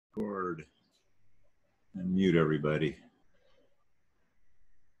Record and mute everybody.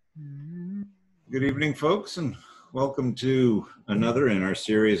 Good evening, folks, and welcome to another in our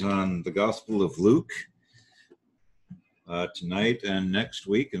series on the Gospel of Luke. Tonight and next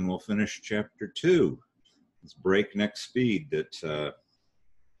week, and we'll finish chapter 2. This breakneck speed that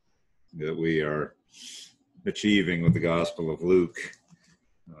we are achieving with the Gospel of Luke.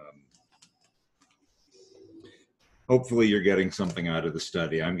 Hopefully you're getting something out of the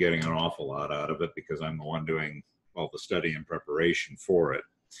study. I'm getting an awful lot out of it because I'm the one doing all the study and preparation for it.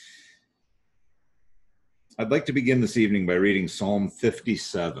 I'd like to begin this evening by reading Psalm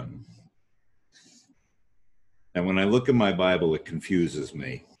 57. And when I look in my Bible, it confuses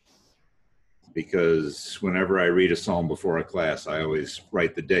me because whenever I read a psalm before a class, I always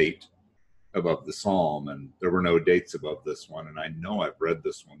write the date above the psalm, and there were no dates above this one. And I know I've read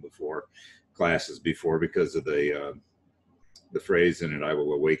this one before, classes before, because of the phrase in it, I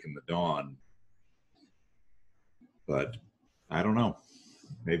will awaken the dawn. But I don't know.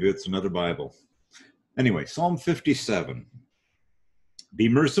 Maybe it's another Bible. Anyway, Psalm 57. Be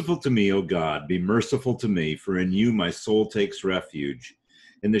merciful to me, O God, be merciful to me, for in you my soul takes refuge.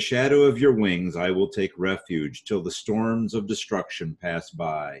 In the shadow of your wings I will take refuge till the storms of destruction pass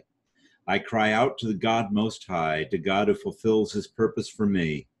by. I cry out to the God Most High, to God who fulfills his purpose for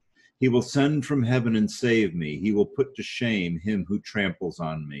me. He will send from heaven and save me. He will put to shame him who tramples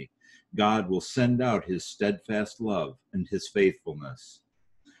on me. God will send out his steadfast love and his faithfulness.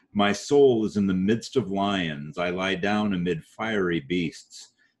 My soul is in the midst of lions. I lie down amid fiery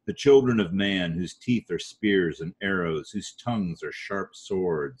beasts, the children of man, whose teeth are spears and arrows, whose tongues are sharp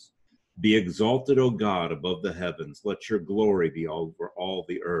swords. Be exalted, O God, above the heavens. Let your glory be over all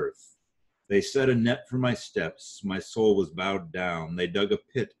the earth. They set a net for my steps. My soul was bowed down. They dug a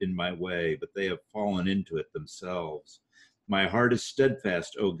pit in my way, but they have fallen into it themselves. My heart is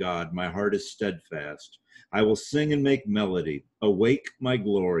steadfast, O God, my heart is steadfast. I will sing and make melody. Awake, my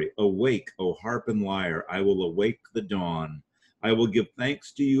glory. Awake, O harp and lyre. I will awake the dawn. I will give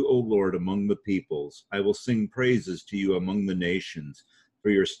thanks to you, O Lord, among the peoples. I will sing praises to you among the nations.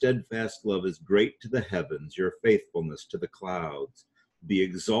 For your steadfast love is great to the heavens, your faithfulness to the clouds. Be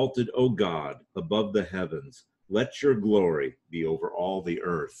exalted, O God, above the heavens. Let your glory be over all the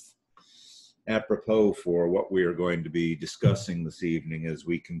earth. Apropos for what we are going to be discussing this evening as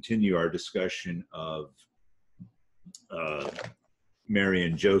we continue our discussion of Mary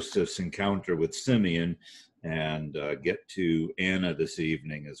and Joseph's encounter with Simeon and get to Anna this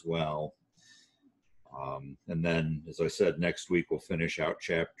evening as well. And then, as I said, next week we'll finish out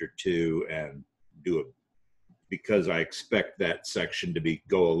chapter 2 and because I expect that section to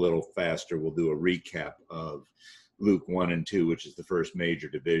go a little faster, we'll do a recap of Luke 1 and 2, which is the first major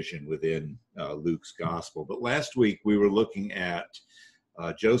division within Luke's gospel. But last week we were looking at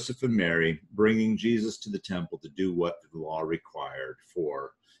Joseph and Mary bringing Jesus to the temple to do what the law required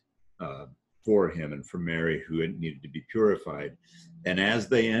for him and for Mary, who needed to be purified. And as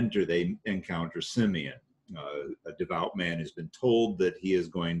they enter, they encounter Simeon, a devout man who's been told that he is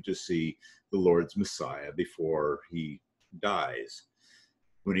going to see the Lord's Messiah before he dies.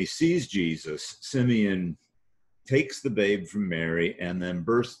 When he sees Jesus, Simeon takes the babe from Mary and then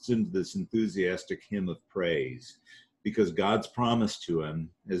bursts into this enthusiastic hymn of praise because God's promise to him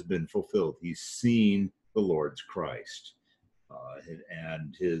has been fulfilled. He's seen the Lord's Christ.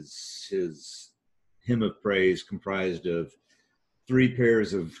 And his hymn of praise comprised of 3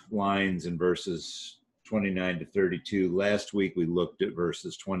 pairs of lines in verses 29 to 32. Last week we looked at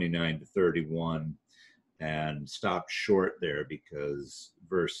verses 29 to 31 and stopped short there because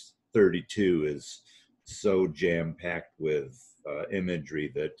verse 32 is so jam-packed with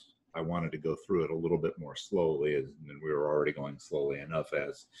imagery that I wanted to go through it a little bit more slowly, and we were already going slowly enough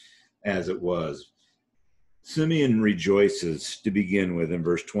as it was. Simeon rejoices to begin with in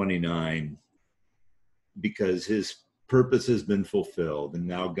verse 29 because his purpose has been fulfilled, and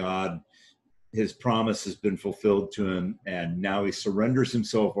now his promise has been fulfilled to him, and now he surrenders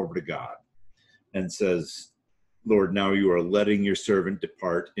himself over to God and says, Lord, now you are letting your servant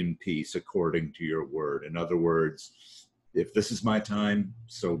depart in peace according to your word. In other words, if this is my time,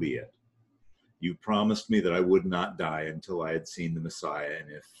 so be it. You promised me that I would not die until I had seen the Messiah, and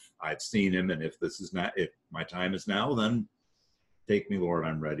if I've seen him, and if my time is now, then take me, Lord,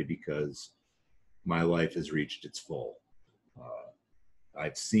 I'm ready, because my life has reached its full.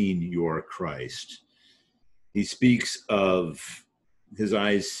 I've seen your Christ. He speaks of his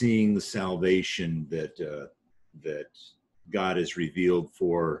eyes seeing the salvation that God has revealed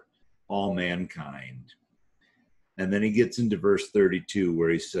for all mankind. And then he gets into verse 32 where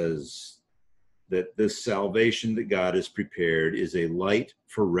he says, that this salvation that God has prepared is a light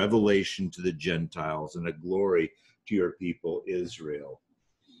for revelation to the Gentiles and a glory to your people, Israel.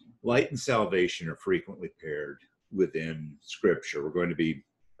 Light and salvation are frequently paired within Scripture. We're going to be,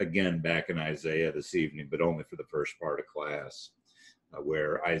 again, back in Isaiah this evening, but only for the first part of class,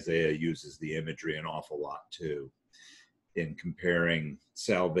 where Isaiah uses the imagery an awful lot too, in comparing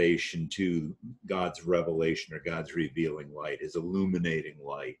salvation to God's revelation or God's revealing light, his illuminating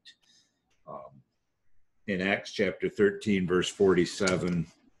light. In Acts chapter 13, verse 47,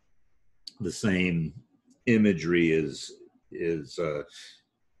 the same imagery is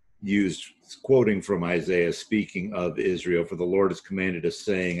used, quoting from Isaiah, speaking of Israel. For the Lord has commanded us,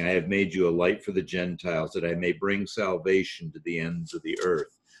 saying, I have made you a light for the Gentiles, that I may bring salvation to the ends of the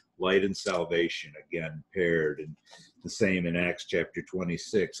earth. Light and salvation, again, paired. And the same in Acts chapter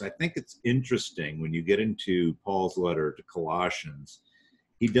 26. I think it's interesting when you get into Paul's letter to Colossians,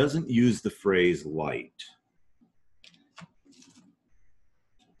 he doesn't use the phrase light,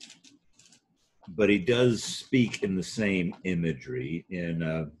 but he does speak in the same imagery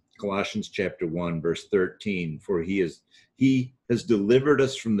in Colossians chapter 1, verse 13. For he has delivered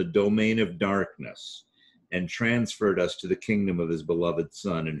us from the domain of darkness and transferred us to the kingdom of his beloved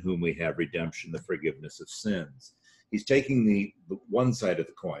Son, in whom we have redemption, the forgiveness of sins. He's taking the one side of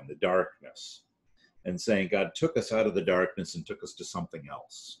the coin, the darkness, and saying God took us out of the darkness and took us to something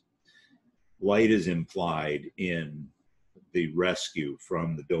else. Light is implied in the rescue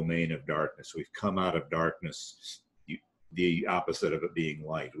from the domain of darkness. We've come out of darkness, the opposite of it being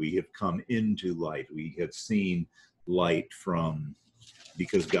light. We have come into light. We have seen light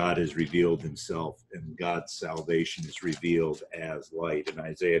because God has revealed himself, and God's salvation is revealed as light. In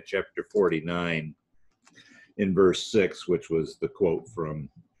Isaiah chapter 49, in verse 6, which was the quote from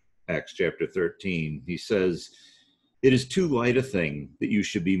Acts chapter 13, he says, it is too light a thing that you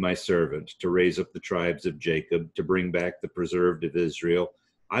should be my servant, to raise up the tribes of Jacob, to bring back the preserved of Israel.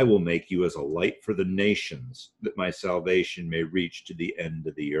 I will make you as a light for the nations, that my salvation may reach to the end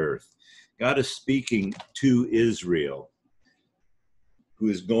of the earth. God is speaking to Israel,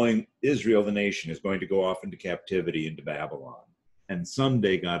 Israel, the nation, is going to go off into captivity into Babylon. And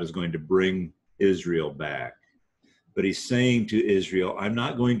someday God is going to bring Israel back. But he's saying to Israel, I'm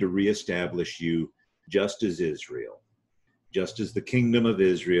not going to reestablish you just as Israel, just as the kingdom of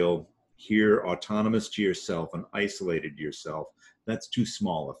Israel, here autonomous to yourself and isolated to yourself. That's too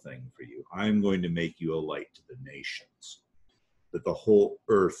small a thing for you. I'm going to make you a light to the nations, that the whole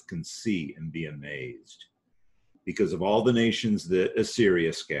earth can see and be amazed. Because of all the nations that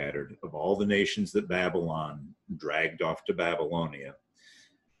Assyria scattered, of all the nations that Babylon dragged off to Babylonia,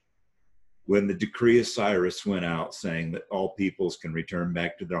 when the decree of Cyrus went out saying that all peoples can return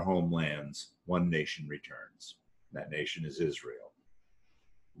back to their homelands, one nation returns. That nation is Israel.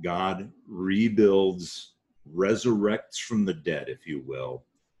 God rebuilds, resurrects from the dead, if you will,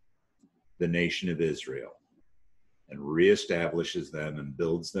 the nation of Israel, and reestablishes them and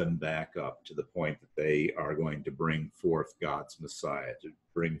builds them back up to the point that they are going to bring forth God's Messiah, to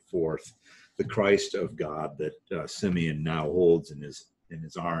bring forth the Christ of God that Simeon now holds in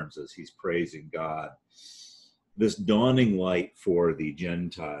his arms as he's praising God. This dawning light for the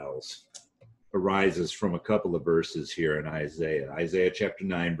Gentiles arises from a couple of verses here in Isaiah. Isaiah chapter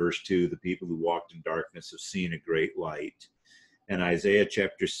 9, verse 2, the people who walked in darkness have seen a great light. And Isaiah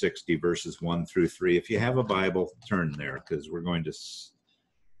chapter 60, verses 1 through 3. If you have a Bible, turn there, because we're going to,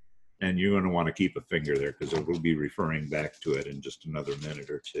 and you're going to want to keep a finger there, because we'll be referring back to it in just another minute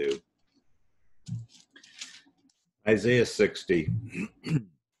or two. Isaiah 60,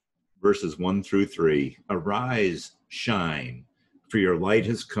 verses 1 through 3. Arise, shine, for your light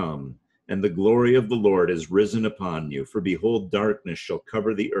has come, and the glory of the Lord has risen upon you. For behold, darkness shall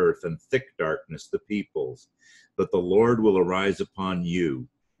cover the earth, and thick darkness the peoples. But the Lord will arise upon you,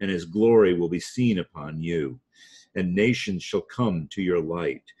 and his glory will be seen upon you. And nations shall come to your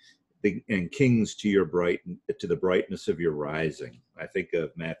light, and kings to the brightness of your rising. I think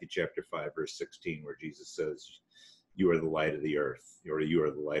of Matthew chapter 5, verse 16, where Jesus says, you are the light of the earth, or you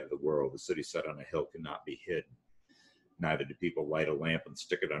are the light of the world. The city set on a hill cannot be hidden. Neither do people light a lamp and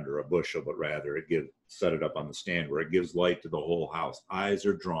stick it under a bushel, but rather set it up on the stand where it gives light to the whole house. Eyes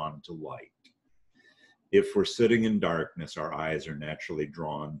are drawn to light. If we're sitting in darkness, our eyes are naturally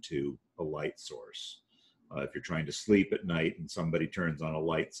drawn to a light source. If you're trying to sleep at night and somebody turns on a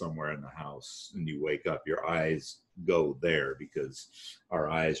light somewhere in the house and you wake up, your eyes go there because our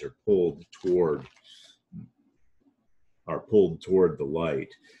eyes are pulled toward the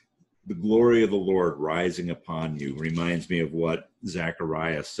light. The glory of the Lord rising upon you reminds me of what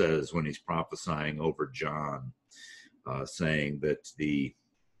Zechariah says when he's prophesying over John, saying that the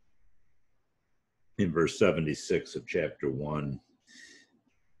in verse 76 of chapter 1.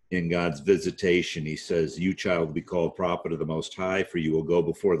 In God's visitation, he says, "You, child, will be called prophet of the Most High, for you will go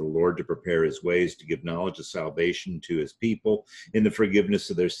before the Lord to prepare his ways, to give knowledge of salvation to his people in the forgiveness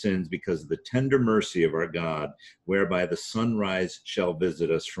of their sins, because of the tender mercy of our God, whereby the sunrise shall visit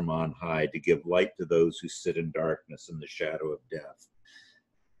us from on high, to give light to those who sit in darkness and the shadow of death."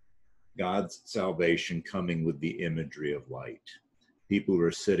 God's salvation coming with the imagery of light. People who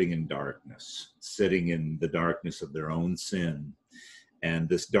are sitting in darkness, sitting in the darkness of their own sin. And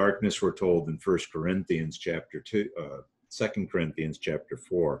this darkness, we're told in 1 Corinthians chapter 2, 2 Corinthians chapter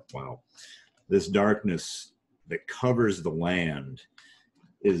 4. Wow. This darkness that covers the land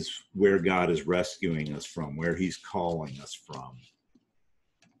is where God is rescuing us from, where he's calling us from.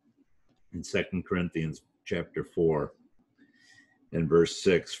 In 2 Corinthians chapter 4 and verse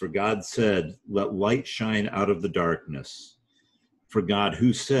 6, "For God said, let light shine out of the darkness. For God,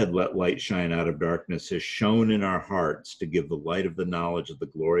 who said, let light shine out of darkness, has shone in our hearts to give the light of the knowledge of the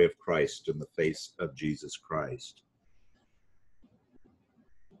glory of Christ in the face of Jesus Christ."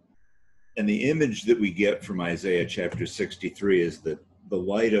 And the image that we get from Isaiah chapter 63 is that the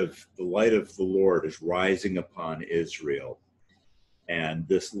light of the Lord is rising upon Israel. And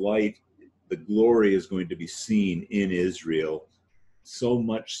this light, the glory, is going to be seen in Israel, so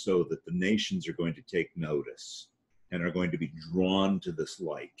much so that the nations are going to take notice and are going to be drawn to this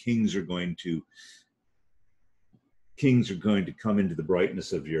light. Kings are going to come into the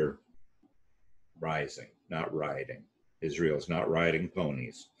brightness of your rising, not riding. Israel's not riding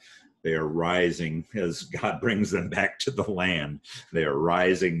ponies. They are rising as God brings them back to the land. They are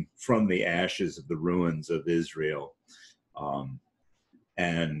rising from the ashes of the ruins of Israel.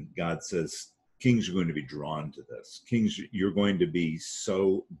 And God says, kings are going to be drawn to this. Kings, you're going to be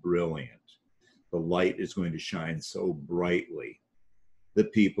so brilliant. The light is going to shine so brightly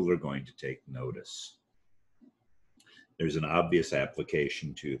that people are going to take notice. There's an obvious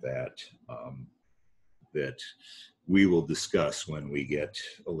application to that that we will discuss when we get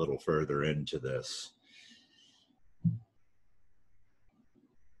a little further into this.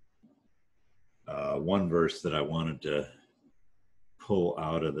 One verse that I wanted to pull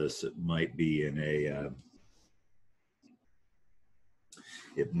out of this, it might be in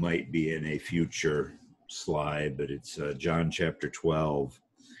a future slide, but it's John chapter 12.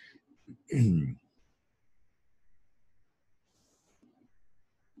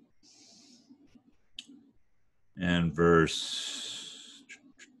 And verse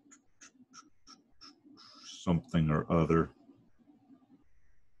something or other.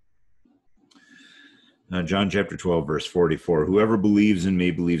 John chapter 12, verse 44. "Whoever believes in me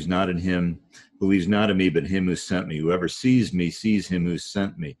believes not in me, but him who sent me. Whoever sees me sees him who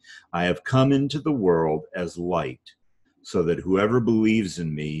sent me. I have come into the world as light, so that whoever believes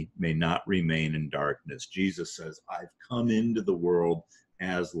in me may not remain in darkness." Jesus says, I've come into the world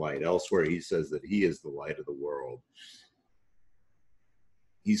as light. Elsewhere, he says that he is the light of the world.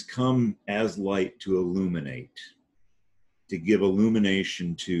 He's come as light to illuminate, to give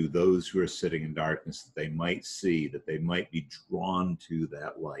illumination to those who are sitting in darkness, that they might see, that they might be drawn to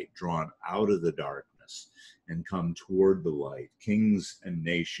that light, drawn out of the darkness and come toward the light. Kings and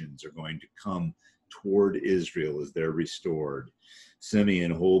nations are going to come toward Israel as they're restored.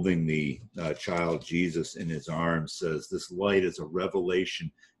 Simeon, holding the child Jesus in his arms, says this light is a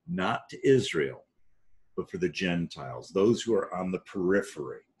revelation not to Israel, but for the Gentiles, those who are on the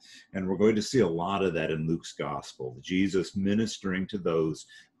periphery. And we're going to see a lot of that in Luke's gospel. Jesus ministering to those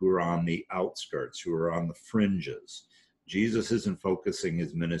who are on the outskirts, who are on the fringes. Jesus isn't focusing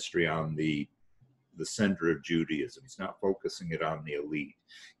his ministry on the center of Judaism. He's not focusing it on the elite.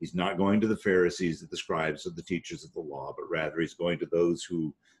 He's not going to the Pharisees, the scribes, or the teachers of the law, but rather he's going to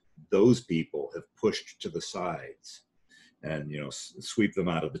those people have pushed to the sides. And, sweep them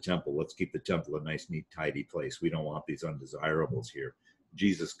out of the temple. Let's keep the temple a nice, neat, tidy place. We don't want these undesirables here.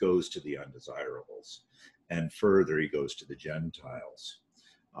 Jesus goes to the undesirables. And further, he goes to the Gentiles.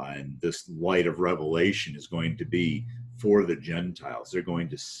 And this light of revelation is going to be for the Gentiles. They're going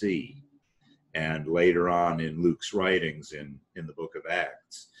to see. And later on in Luke's writings in the book of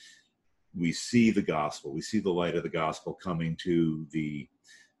Acts, we see the gospel. We see the light of the gospel coming to the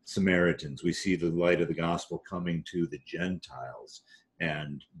Samaritans. We see the light of the gospel coming to the Gentiles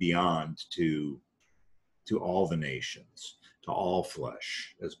and beyond to all the nations, to all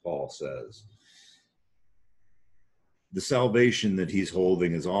flesh, as Paul says. The salvation that he's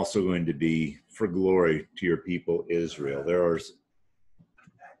holding is also going to be for glory to your people Israel.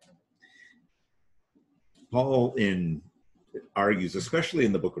 Paul argues, especially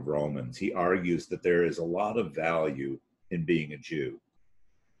in the book of Romans, he argues that there is a lot of value in being a Jew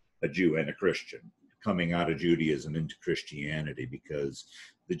and a Christian. coming out of Judaism into Christianity, because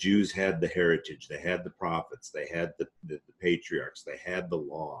the Jews had the heritage, they had the prophets, they had the patriarchs, they had the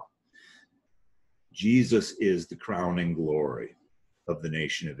law. Jesus is the crowning glory of the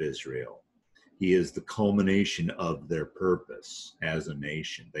nation of Israel. He is the culmination of their purpose as a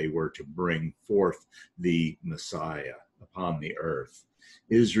nation. They were to bring forth the Messiah upon the earth.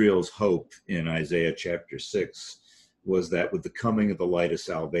 Israel's hope in Isaiah chapter 6 was that with the coming of the light of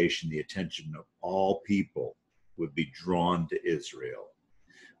salvation, the attention of all people would be drawn to Israel.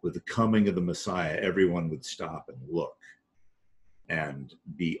 With the coming of the Messiah, everyone would stop and look and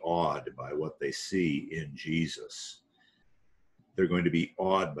be awed by what they see in Jesus. They're going to be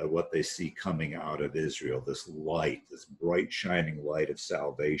awed by what they see coming out of Israel, this light, this bright shining light of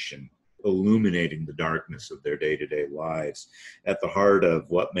salvation, illuminating the darkness of their day-to-day lives. At the heart of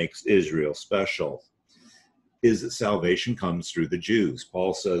what makes Israel special is that salvation comes through the Jews.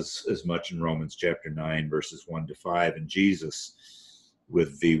 Paul says as much in Romans chapter 9, verses 1-5, and Jesus,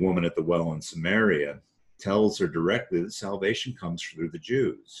 with the woman at the well in Samaria, tells her directly that salvation comes through the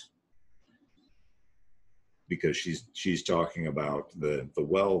Jews, because she's talking about the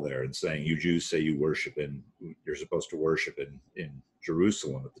well there and saying, you Jews say you're supposed to worship in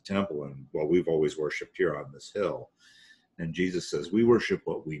Jerusalem at the temple, and well, we've always worshiped here on this hill. And Jesus says, we worship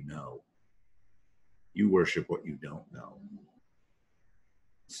what we know. You worship what you don't know.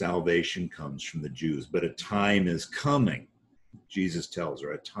 Salvation comes from the Jews, but a time is coming, Jesus tells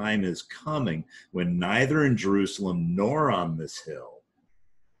her, a time is coming when neither in Jerusalem nor on this hill.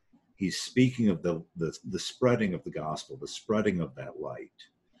 He's speaking of the spreading of the gospel, the spreading of that light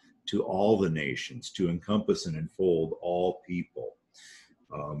to all the nations, to encompass and enfold all people.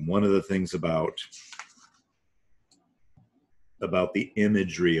 One of the things about the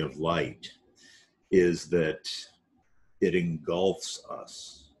imagery of light is that it engulfs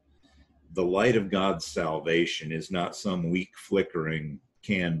us. The light of God's salvation is not some weak flickering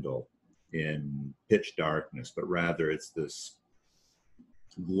candle in pitch darkness, but rather it's this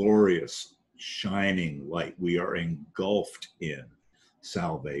glorious shining light. We are engulfed in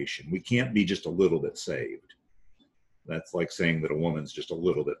salvation. We can't be just a little bit saved. That's like saying that a woman's just a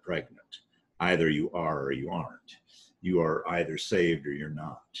little bit pregnant. Either you are or you aren't. You are either saved or you're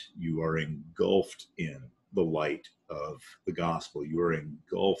not. You are engulfed in the light of the gospel. You are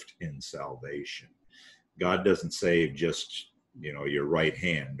engulfed in salvation. God doesn't save just, your right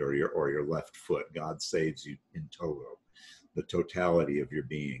hand or your left foot. God saves you in total. The totality of your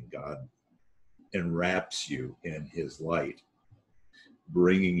being. God enwraps you in his light,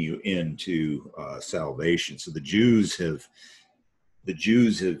 bringing you into salvation. So the Jews have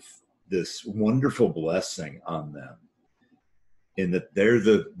this wonderful blessing on them, in that they're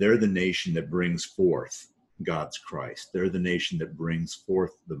the nation that brings forth God's Christ. They're the nation that brings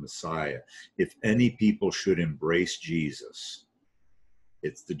forth the Messiah. If any people should embrace Jesus,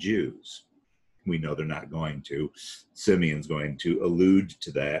 it's the Jews. We know they're not going to. Simeon's going to allude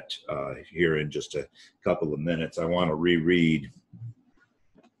to that here in just a couple of minutes. I want to reread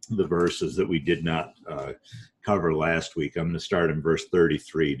the verses that we did not cover last week. I'm going to start in verse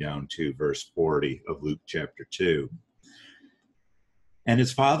 33 down to verse 40 of Luke chapter 2. And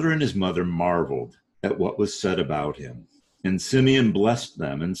his father and his mother marveled at what was said about him. And Simeon blessed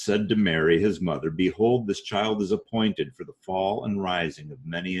them and said to Mary, his mother, behold, this child is appointed for the fall and rising of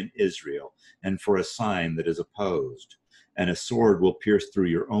many in Israel, and for a sign that is opposed. And a sword will pierce through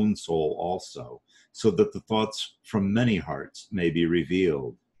your own soul also, so that the thoughts from many hearts may be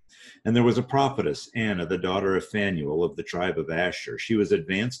revealed. And there was a prophetess, Anna, the daughter of Phanuel of the tribe of Asher. She was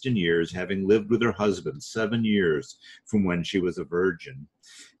advanced in years, having lived with her husband 7 years from when she was a virgin,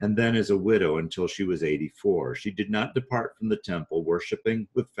 and then as a widow until she was 84. She did not depart from the temple, worshiping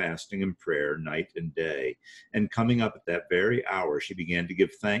with fasting and prayer night and day. And coming up at that very hour, she began to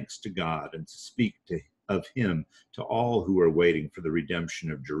give thanks to God and to speak of him to all who were waiting for the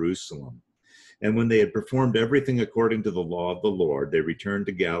redemption of Jerusalem. And when they had performed everything according to the law of the Lord, they returned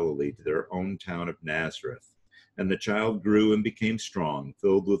to Galilee, to their own town of Nazareth. And the child grew and became strong,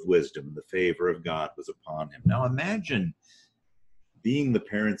 filled with wisdom, and the favor of God was upon him. Now imagine being the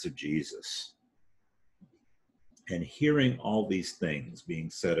parents of Jesus and hearing all these things being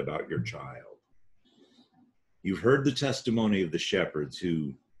said about your child. You've heard the testimony of the shepherds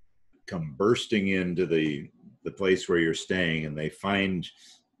who come bursting into the place where you're staying, and they find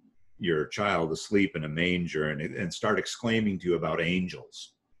your child asleep in a manger and start exclaiming to you about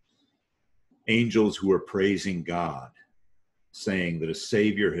angels who are praising God, saying that a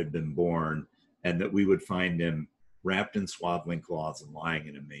Savior had been born and that we would find him wrapped in swaddling cloths and lying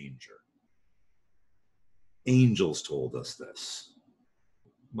in a manger. Angels told us this.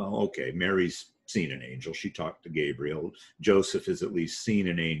 Well, okay, Mary's seen an angel. She talked to Gabriel. Joseph has at least seen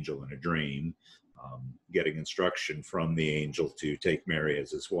an angel in a dream, getting instruction from the angel to take Mary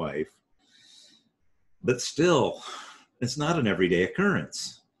as his wife. But still, it's not an everyday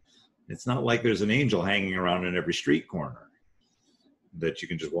occurrence. It's not like there's an angel hanging around in every street corner that you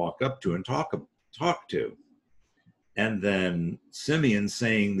can just walk up to and talk to. And then Simeon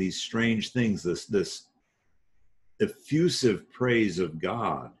saying these strange things, this effusive praise of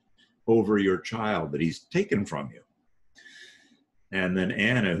God over your child that he's taken from you. And then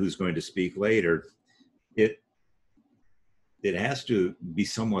Anna, who's going to speak later, it has to be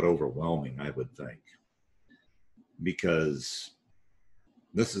somewhat overwhelming, I would think, because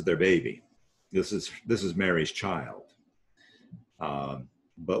this is their baby. This is Mary's child.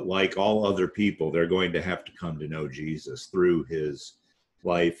 But like all other people, they're going to have to come to know Jesus through his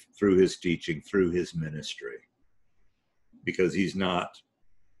life, through his teaching, through his ministry, because he's not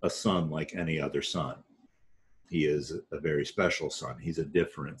a son like any other son. He is a very special son. He's a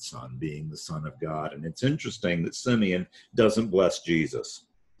different son, being the Son of God. And it's interesting that Simeon doesn't bless Jesus.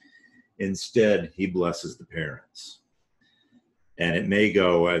 Instead, he blesses the parents. And it may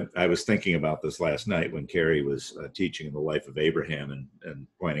go, I was thinking about this last night when Carrie was teaching the life of Abraham and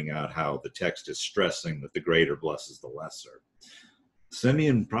pointing out how the text is stressing that the greater blesses the lesser.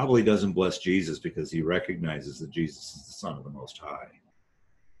 Simeon probably doesn't bless Jesus because he recognizes that Jesus is the Son of the Most High,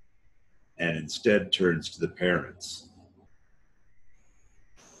 and instead turns to the parents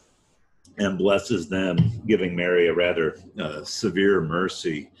and blesses them, giving Mary a rather severe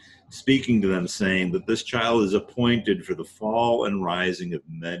mercy, speaking to them, saying that this child is appointed for the fall and rising of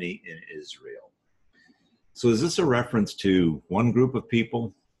many in Israel. So is this a reference to one group of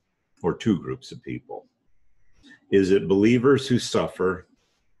people or two groups of people? Is it believers who suffer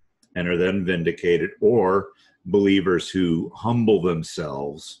and are then vindicated, or believers who humble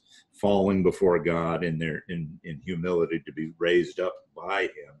themselves, falling before God in humility to be raised up by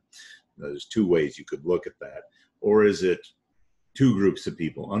him? There's two ways you could look at that. Or is it two groups of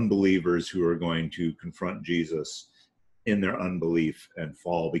people, unbelievers who are going to confront Jesus in their unbelief and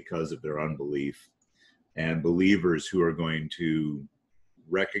fall because of their unbelief, and believers who are going to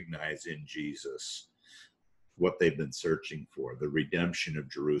recognize in Jesus what they've been searching for, the redemption of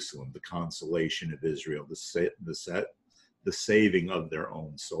Jerusalem, the consolation of Israel, the saving of their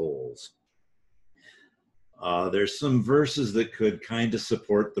own souls. There's some verses that could kind of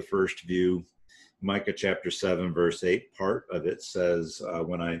support the first view. Micah chapter 7, verse 8, part of it says,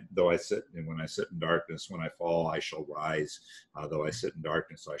 when I sit in darkness, when I fall, I shall rise. Though I sit in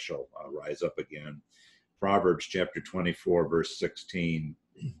darkness, I shall rise up again. Proverbs chapter 24, verse 16,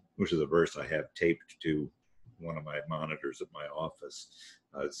 which is a verse I have taped to one of my monitors at my office.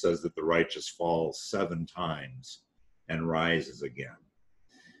 It says that the righteous falls 7 times and rises again,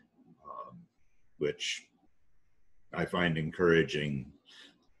 which I find encouraging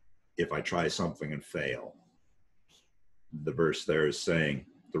if I try something and fail. The verse there is saying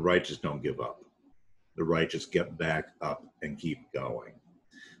the righteous don't give up. The righteous get back up and keep going.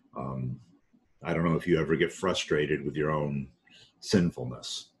 I don't know if you ever get frustrated with your own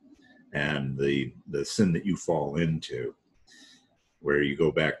sinfulness and the sin that you fall into, where you go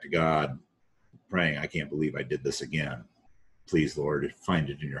back to God praying, I can't believe I did this again. Please, Lord, find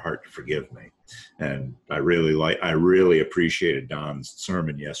it in your heart to forgive me. And I really appreciated Don's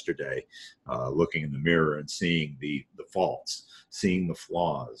sermon yesterday, looking in the mirror and seeing the faults, seeing the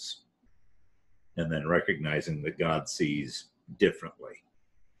flaws, and then recognizing that God sees differently.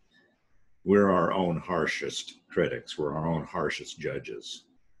 We're our own harshest critics. We're our own harshest judges.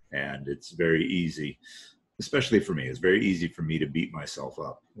 And it's very easy, especially for me, it's very easy for me to beat myself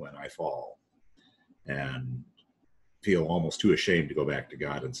up when I fall and feel almost too ashamed to go back to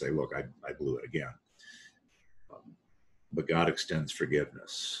God and say, look, I blew it again. But God extends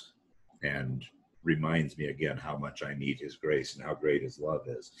forgiveness and reminds me again how much I need his grace and how great his love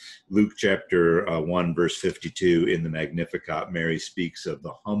is. Luke chapter 1, verse 52, in the Magnificat, Mary speaks of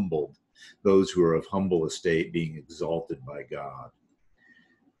the humbled, those who are of humble estate being exalted by God.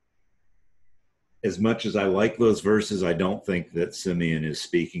 As much as I like those verses, I don't think that Simeon is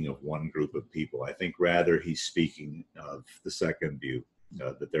speaking of one group of people. I think rather he's speaking of the second view,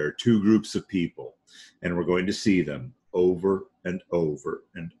 that there are two groups of people, and we're going to see them over and over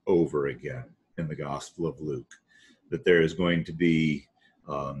and over again in the Gospel of Luke, that there is going to be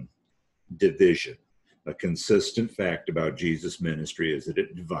division. A consistent fact about Jesus' ministry is that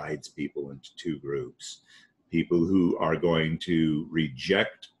it divides people into two groups. People who are going to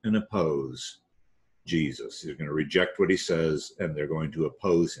reject and oppose Jesus. They're going to reject what he says, and they're going to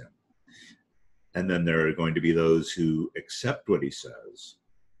oppose him. And then there are going to be those who accept what he says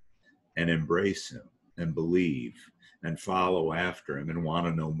and embrace him and believe and follow after him and want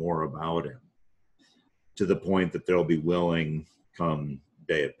to know more about him, to the point that they'll be willing come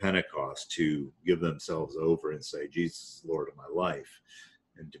day of Pentecost to give themselves over and say, Jesus is Lord of my life,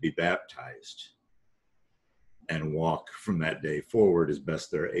 and to be baptized and walk from that day forward as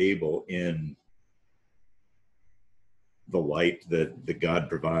best they're able in the light that God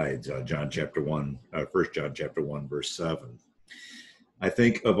provides. 1 John chapter 1, verse 7. I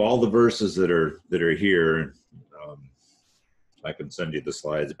think of all the verses that are here, I can send you the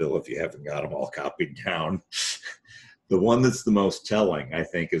slides, Bill, if you haven't got them all copied down. The one that's the most telling, I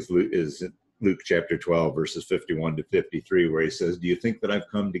think, is Luke chapter 12, verses 51 to 53, where he says, do you think that I've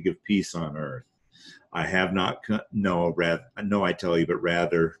come to give peace on earth? I have not, no, I tell you, but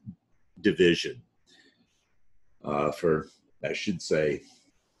rather division. For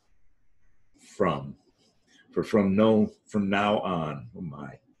from now on, oh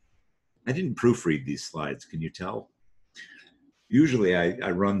my, I didn't proofread these slides, can you tell? Usually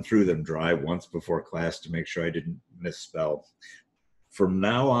I run through them dry once before class to make sure I didn't misspell. From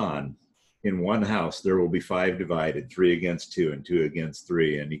now on, in one house, there will be 5 divided, 3 against 2 and 2 against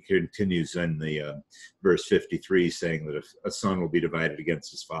 3. And he continues in the verse 53 saying that a son will be divided against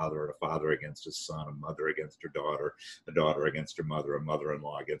his father, and a father against his son, a mother against her daughter, a daughter against her mother, a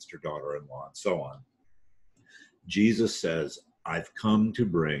mother-in-law against her daughter-in-law, and so on. Jesus says, I've come to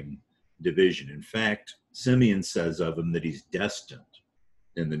bring division. In fact, Simeon says of him that he's destined,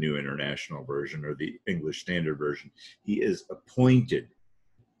 in the New International Version or the English Standard Version. He is appointed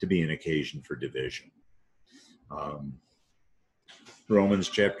to be an occasion for division. Romans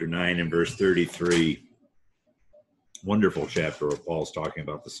chapter 9 and verse 33, wonderful chapter where Paul's talking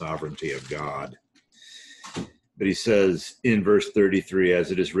about the sovereignty of God. But he says in verse 33,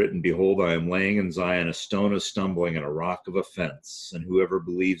 as it is written, behold, I am laying in Zion a stone of stumbling and a rock of offense, and whoever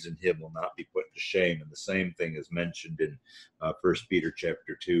believes in him will not be put to shame. And the same thing is mentioned in 1 Peter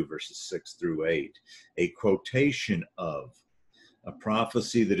chapter 2, verses 6 through 8. A quotation of a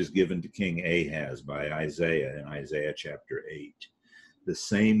prophecy that is given to King Ahaz by Isaiah in Isaiah chapter 8. The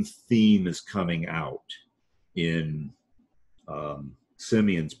same theme is coming out in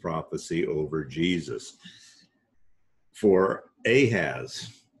Simeon's prophecy over Jesus. For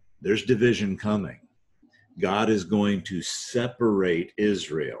Ahaz, there's division coming. God is going to separate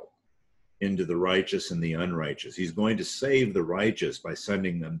Israel into the righteous and the unrighteous. He's going to save the righteous by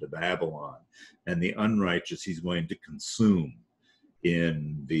sending them to Babylon, and the unrighteous he's going to consume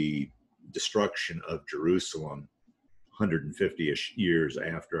in the destruction of Jerusalem 150-ish years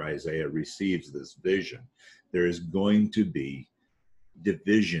after Isaiah receives this vision. There is going to be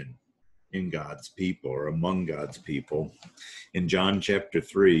division in God's people, or among God's people. In John chapter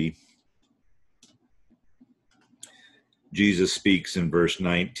 3, Jesus speaks in verse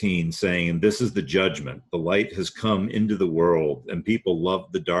 19, saying, this is the judgment. The light has come into the world, and people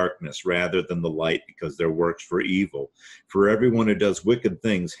love the darkness rather than the light because their works were evil. For everyone who does wicked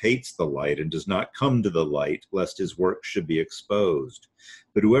things hates the light and does not come to the light, lest his works should be exposed.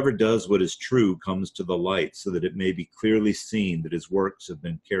 But whoever does what is true comes to the light, so that it may be clearly seen that his works have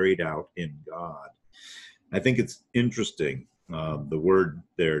been carried out in God. I think it's interesting, the word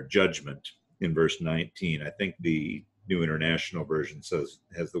there, judgment, in verse 19. I think the New International Version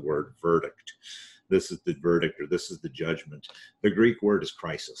has the word verdict. This is the verdict, or this is the judgment. The Greek word is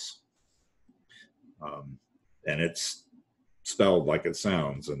crisis. And it's spelled like it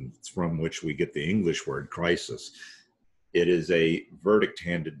sounds, and it's from which we get the English word crisis. It is a verdict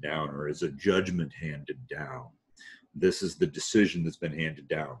handed down, or is a judgment handed down. This is the decision that's been handed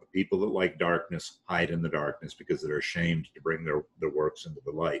down. The people that like darkness hide in the darkness because they're ashamed to bring their works into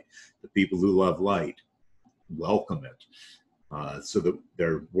the light. The people who love light welcome it, so that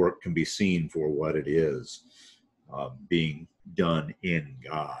their work can be seen for what it is, being done in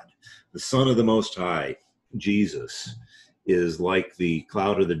God. The Son of the Most High, Jesus, is like the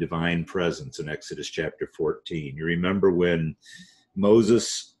cloud of the divine presence in Exodus chapter 14. You remember when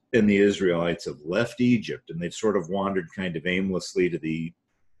Moses and the Israelites have left Egypt, and they've sort of wandered kind of aimlessly to the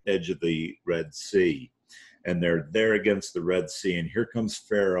edge of the Red Sea. And they're there against the Red Sea, and here comes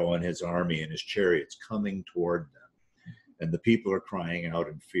Pharaoh and his army and his chariots coming toward them. And the people are crying out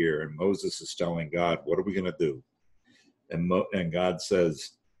in fear, and Moses is telling God, what are we going to do? And God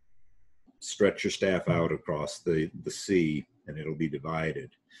says, stretch your staff out across the sea, and it'll be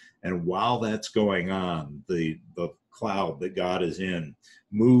divided. And while that's going on, the cloud that God is in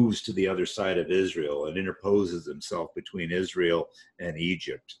moves to the other side of Israel and interposes himself between Israel and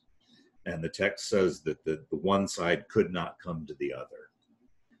Egypt. And the text says that the one side could not come to the other.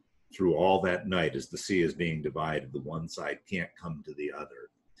 Through all that night, as the sea is being divided, the one side can't come to the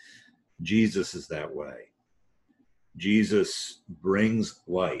other. Jesus is that way. Jesus brings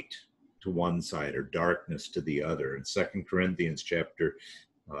light to one side or darkness to the other. In 2 Corinthians chapter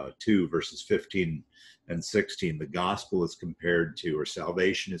 2, verses 15 and 16, the gospel is compared to, or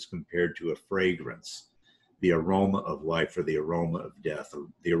salvation is compared to, a fragrance, the aroma of life or the aroma of death,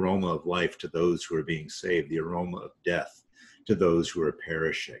 the aroma of life to those who are being saved, the aroma of death to those who are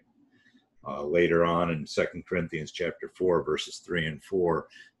perishing. Later on in 2 Corinthians chapter 4, verses 3 and 4,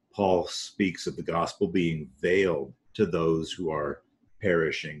 Paul speaks of the gospel being veiled to those who are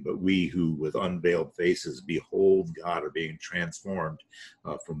perishing, but we who with unveiled faces behold God are being transformed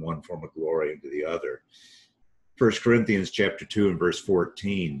from one form of glory into the other. 1 Corinthians chapter 2 and verse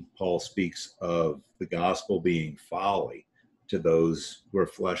 14, Paul speaks of the gospel being folly to those who are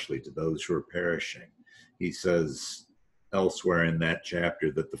fleshly, to those who are perishing. He says elsewhere in that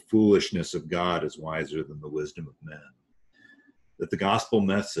chapter that the foolishness of God is wiser than the wisdom of men. That the gospel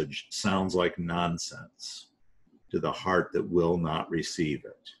message sounds like nonsense to the heart that will not receive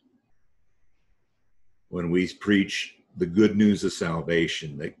it. When we preach the good news of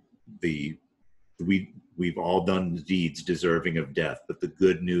salvation, that we've all done deeds deserving of death, but the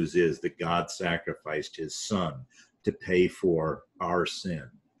good news is that God sacrificed his son to pay for our sin.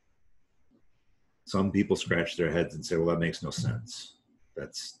 Some people scratch their heads and say, well, that makes no sense.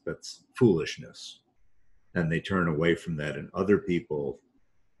 That's foolishness. And they turn away from that, and other people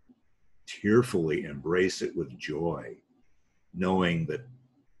tearfully embrace it with joy, knowing that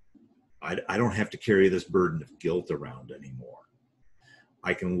I don't have to carry this burden of guilt around anymore.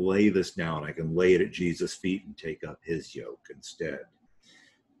 I can lay this down. I can lay it at Jesus' feet and take up his yoke instead.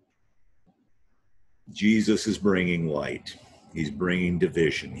 Jesus is bringing light. He's bringing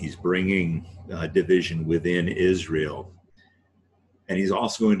division. He's bringing division within Israel. And he's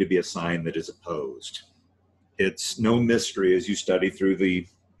also going to be a sign that is opposed. It's no mystery as you study through the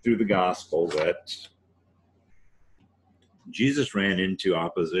gospel that Jesus ran into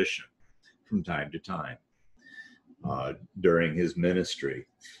opposition from time to time during his ministry.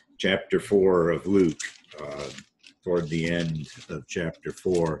 Chapter 4 of Luke, toward the end of chapter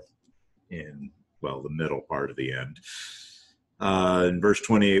 4, the middle part of the end. In verse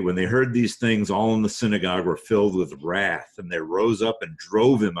 28, when they heard these things, all in the synagogue were filled with wrath, and they rose up and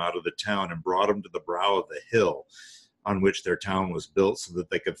drove him out of the town and brought him to the brow of the hill on which their town was built, so that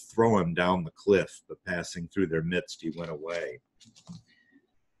they could throw him down the cliff. But passing through their midst, he went away.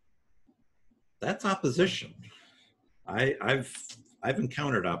 That's opposition. I've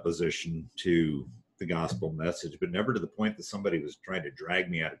encountered opposition to the gospel message, but never to the point that somebody was trying to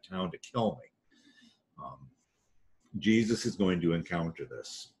drag me out of town to kill me. Jesus is going to encounter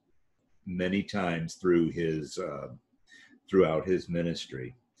this many times throughout his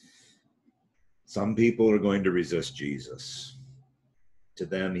ministry. Some people are going to resist Jesus. To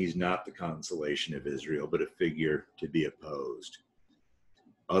them, he's not the consolation of Israel, but a figure to be opposed.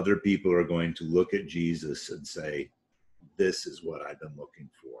 Other people are going to look at Jesus and say, this is what I've been looking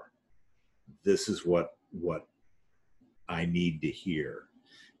for. This is what I need to hear.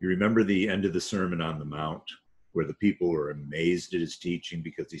 You remember the end of the Sermon on the Mount, where the people were amazed at his teaching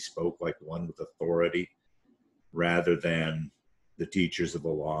because he spoke like one with authority, rather than the teachers of the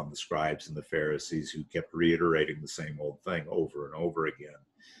law and the scribes and the Pharisees who kept reiterating the same old thing over and over again,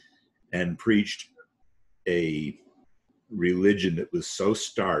 and preached a religion that was so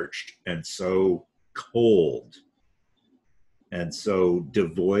starched and so cold and so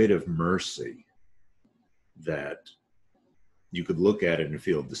devoid of mercy that you could look at it and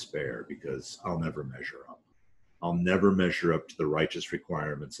feel despair, because I'll never measure up. I'll never measure up to the righteous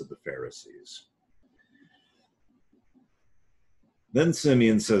requirements of the Pharisees. Then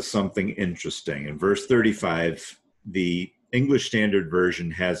Simeon says something interesting. In verse 35, the English Standard Version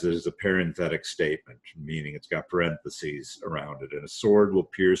has it as a parenthetic statement, meaning it's got parentheses around it, and a sword will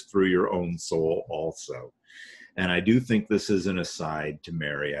pierce through your own soul also. And I do think this is an aside to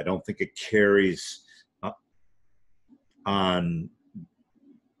Mary. I don't think it carries on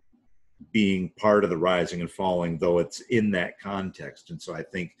being part of the rising and falling, though it's in that context. And so I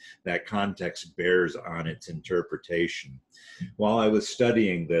think that context bears on its interpretation. While I was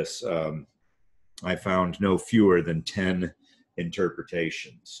studying this, I found no fewer than 10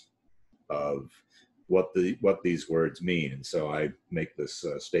 interpretations of what these words mean. And so I make this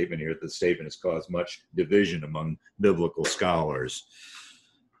statement here. The statement has caused much division among biblical scholars.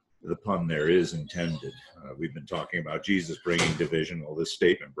 The pun there is intended. We've been talking about Jesus bringing division. Well, this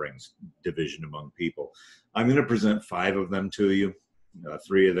statement brings division among people. I'm going to present 5 of them to you.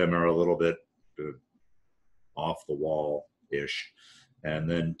 3 of them are a little bit off the wall-ish. And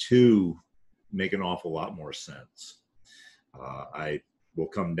then 2 make an awful lot more sense. I will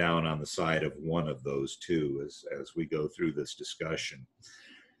come down on the side of one of those two as we go through this discussion.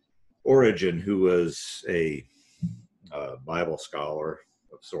 Origen, who was a Bible scholar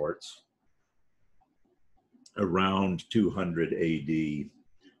of sorts, around 200 AD,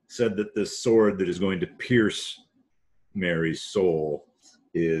 said that this sword that is going to pierce Mary's soul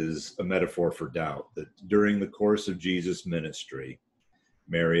is a metaphor for doubt, that during the course of Jesus' ministry,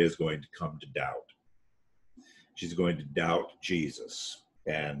 Mary is going to come to doubt. She's going to doubt Jesus,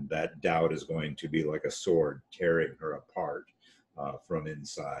 and that doubt is going to be like a sword tearing her apart from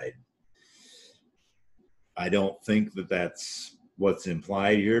inside. I don't think that that's what's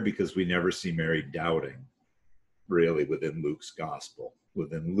implied here, because we never see Mary doubting, really, within Luke's gospel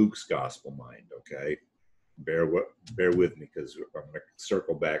mind, okay? Bear with me, because I'm going to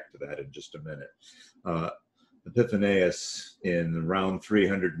circle back to that in just a minute. Epiphanius, in around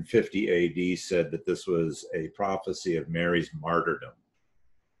 350 AD, said that this was a prophecy of Mary's martyrdom.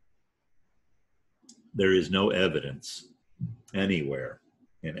 There is no evidence anywhere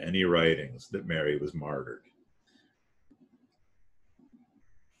in any writings that Mary was martyred.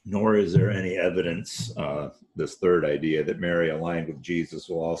 Nor is there any evidence, this third idea, that Mary aligned with Jesus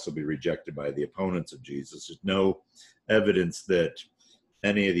will also be rejected by the opponents of Jesus. There's no evidence that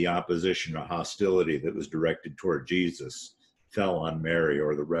any of the opposition or hostility that was directed toward Jesus fell on Mary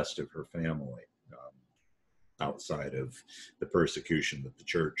or the rest of her family, outside of the persecution that the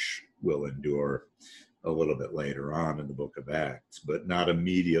church will endure a little bit later on in the book of Acts, but not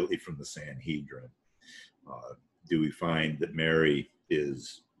immediately from the Sanhedrin. Do we find that Mary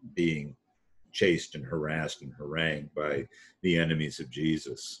is being chased and harassed and harangued by the enemies of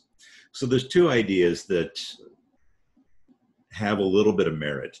Jesus? So there's two ideas that have a little bit of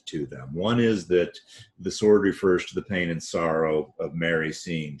merit to them. One is that the sword refers to the pain and sorrow of Mary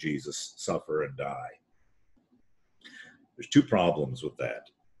seeing Jesus suffer and die. There's two problems with that.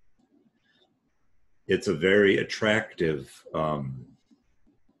 It's a very attractive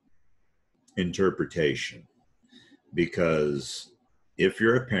interpretation, because if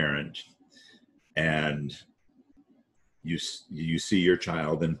you're a parent and you see your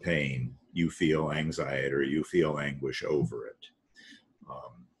child in pain, you feel anxiety or you feel anguish over it.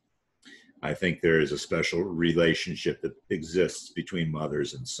 I think there is a special relationship that exists between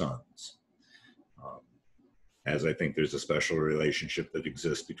mothers and sons, as I think there's a special relationship that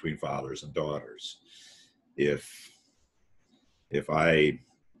exists between fathers and daughters. If I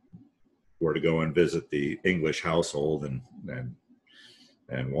were to go and visit the English household and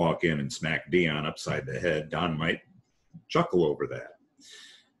walk in and smack Dion upside the head, Don might chuckle over that.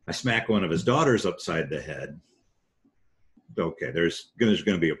 I smack one of his daughters upside the head, okay, there's going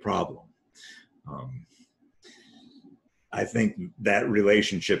to be a problem. I think that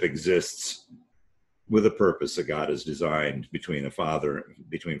relationship exists with a purpose that God has designed between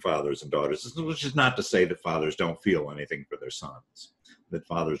fathers and daughters, which is not to say that fathers don't feel anything for their sons, that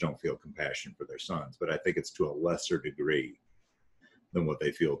fathers don't feel compassion for their sons, but I think it's to a lesser degree than what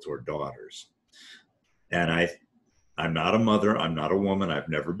they feel toward daughters. And I'm not a mother, I'm not a woman, I've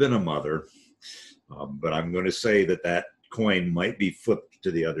never been a mother, but I'm going to say that coin might be flipped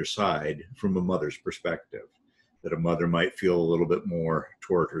to the other side from a mother's perspective, that a mother might feel a little bit more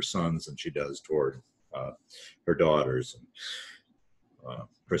toward her sons than she does toward her daughters.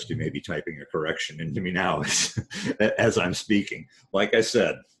 Christy may be typing a correction into me now as I'm speaking. Like I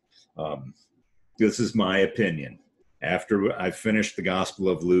said, this is my opinion. After I've finished the Gospel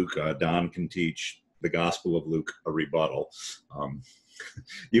of Luke, Don can teach the Gospel of Luke a rebuttal.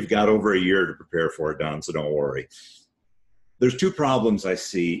 You've got over a year to prepare for it, Don, so don't worry. There's two problems I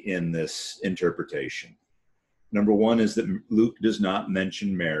see in this interpretation. Number one is that Luke does not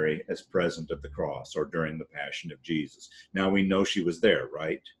mention Mary as present at the cross or during the Passion of Jesus. Now we know she was there,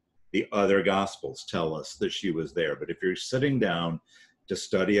 right? The other Gospels tell us that she was there. But if you're sitting down to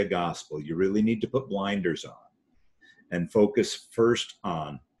study a Gospel, you really need to put blinders on and focus first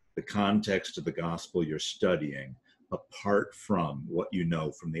on the context of the Gospel you're studying, apart from what you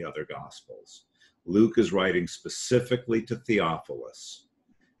know from the other Gospels. Luke is writing specifically to Theophilus,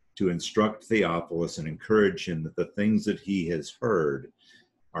 to instruct Theophilus and encourage him that the things that he has heard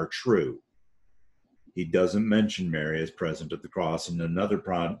are true. He doesn't mention Mary as present at the cross. And another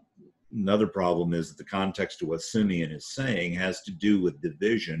problem is that the context of what Simeon is saying has to do with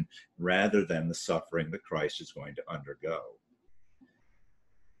division rather than the suffering that Christ is going to undergo.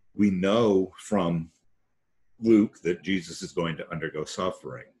 We know from Luke that Jesus is going to undergo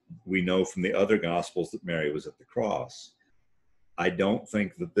suffering. We know from the other Gospels that Mary was at the cross. I don't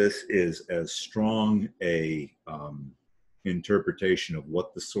think that this is as strong a interpretation of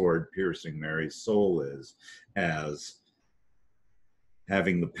what the sword piercing Mary's soul is as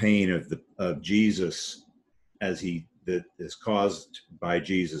having the pain of Jesus that is caused by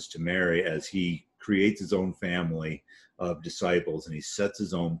Jesus to Mary as he creates his own family of disciples and he sets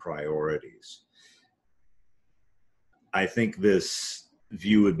his own priorities. I think this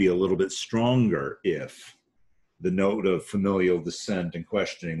view would be a little bit stronger if the note of familial dissent and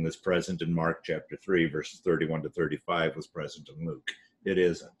questioning was present in Mark chapter 3, verses 31 to 35 was present in Luke. It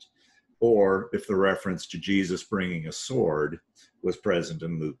isn't. Or if the reference to Jesus bringing a sword was present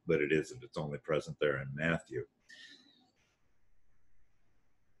in Luke, but it isn't. It's only present there in Matthew.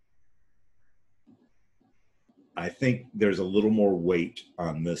 I think there's a little more weight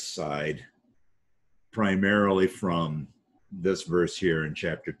on this side, primarily from this verse here in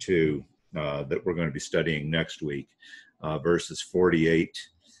chapter 2 that we're going to be studying next week, verses 48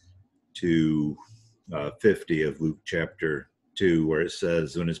 to 50 of Luke chapter 2, where it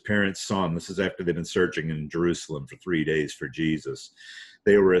says, when his parents saw him, this is after they've been searching in Jerusalem for 3 days for Jesus,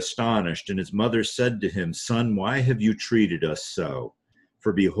 they were astonished, and his mother said to him, "Son, why have you treated us so?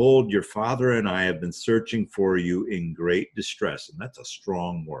 For behold, your father and I have been searching for you in great distress." And that's a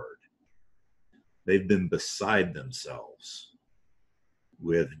strong word. They've been beside themselves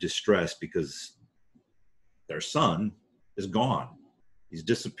with distress because their son is gone. He's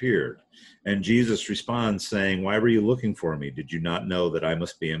disappeared. And Jesus responds saying, "Why were you looking for me? Did you not know that I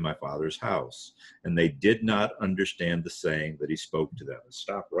must be in my Father's house?" And they did not understand the saying that he spoke to them.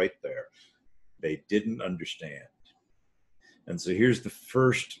 Stop right there. They didn't understand. And so here's the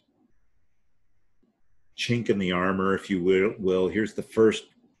first chink in the armor, if you will. Here's the first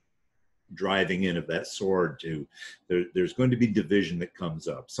driving in of that sword to there's going to be division that comes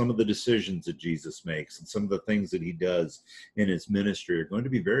up. Some of the decisions that Jesus makes and some of the things that he does in his ministry are going to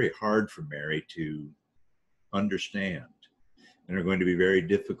be very hard for Mary to understand and are going to be very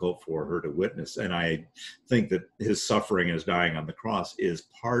difficult for her to witness. And I think that his suffering and his dying on the cross is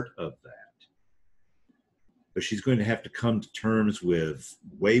part of that. But she's going to have to come to terms with,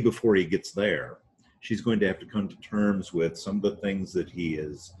 way before he gets there, she's going to have to come to terms with some of the things that he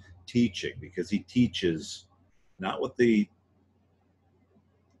is teaching, because he teaches not what the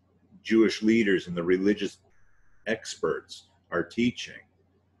Jewish leaders and the religious experts are teaching.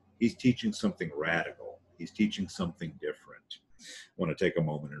 He's teaching something radical. He's teaching something different. I want to take a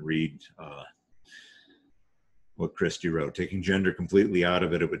moment and read what Christy wrote. "Taking gender completely out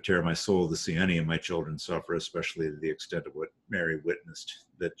of it, it would tear my soul to see any of my children suffer, especially to the extent of what Mary witnessed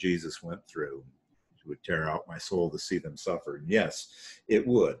that Jesus went through. It would tear out my soul to see them suffer." And yes, it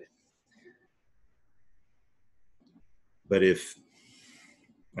would. But if,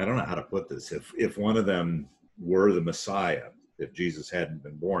 I don't know how to put this, if one of them were the Messiah, if Jesus hadn't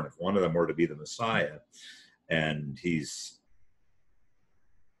been born, if one of them were to be the Messiah, and he's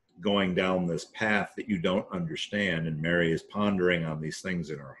going down this path that you don't understand, and Mary is pondering on these things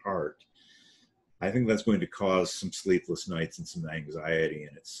in her heart, I think that's going to cause some sleepless nights and some anxiety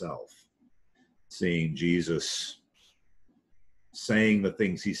in itself. Seeing Jesus saying the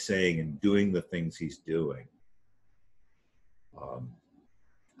things he's saying and doing the things he's doing.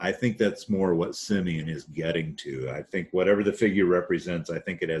 I think that's more what Simeon is getting to. I think whatever the figure represents, I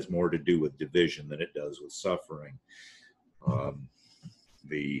think it has more to do with division than it does with suffering. One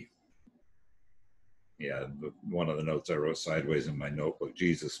of the notes I wrote sideways in my notebook,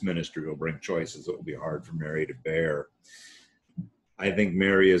 Jesus' ministry will bring choices that will be hard for Mary to bear. I think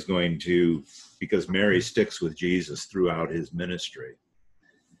Mary is going to, because Mary sticks with Jesus throughout his ministry.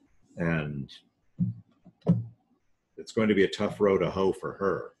 And it's going to be a tough row to hoe for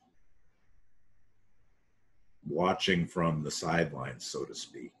her, watching from the sidelines, so to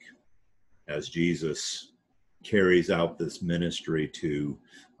speak, as Jesus carries out this ministry to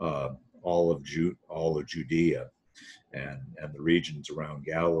all of Judea and the regions around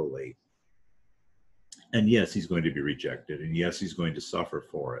Galilee. And yes, he's going to be rejected, and yes, he's going to suffer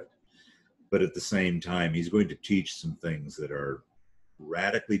for it. But at the same time, he's going to teach some things that are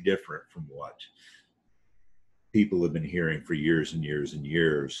radically different from what people have been hearing for years and years and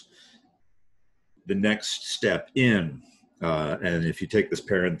years. The next step in, and if you take this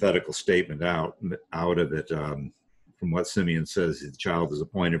parenthetical statement out of it, from what Simeon says, the child is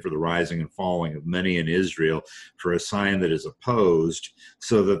appointed for the rising and falling of many in Israel, for a sign that is opposed,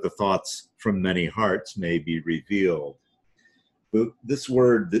 so that the thoughts from many hearts may be revealed. But this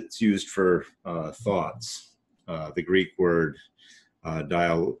word that's used for thoughts, the Greek word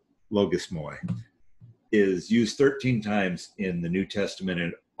dialogismoi, is used 13 times in the New Testament,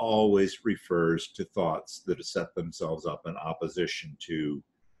 and it always refers to thoughts that have set themselves up in opposition to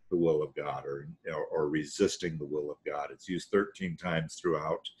the will of God, or resisting the will of God. It's used 13 times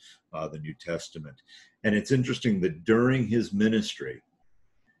throughout the New Testament. And it's interesting that during his ministry,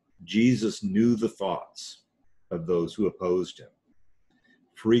 Jesus knew the thoughts of those who opposed him.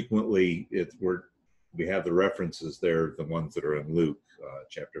 Frequently, we have the references there, the ones that are in Luke,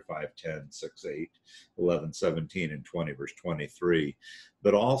 chapter 5, 10, 6, 8, 11, 17, and 20, verse 23.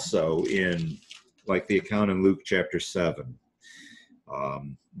 But also in, like the account in Luke chapter 7,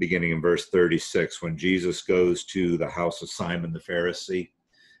 beginning in verse 36, when Jesus goes to the house of Simon the Pharisee,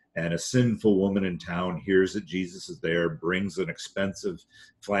 and a sinful woman in town hears that Jesus is there, brings an expensive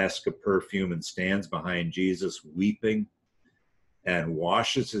flask of perfume and stands behind Jesus weeping, and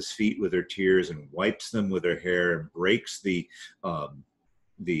washes his feet with her tears and wipes them with her hair and breaks the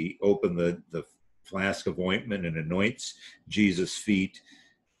flask of ointment and anoints Jesus' feet.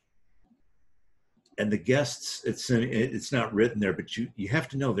 And the guests, it's not written there, but you have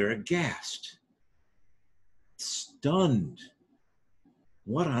to know they're aghast, stunned.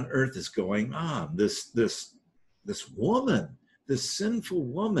 What on earth is going on? This woman, this sinful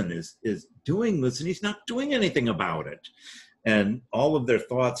woman is doing this, and he's not doing anything about it. And all of their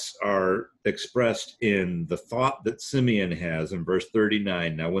thoughts are expressed in the thought that Simeon has in verse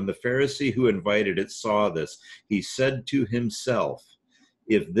 39. Now, when the Pharisee who invited it saw this, he said to himself,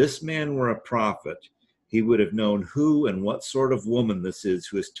 if this man were a prophet, he would have known who and what sort of woman this is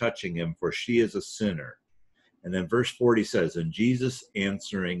who is touching him, for she is a sinner. And then verse 40 says, and Jesus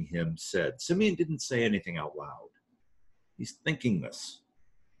answering him said, Simeon didn't say anything out loud. He's thinking this.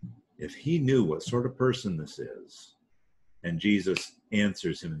 If he knew what sort of person this is, and Jesus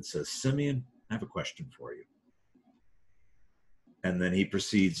answers him and says, Simeon, I have a question for you. And then he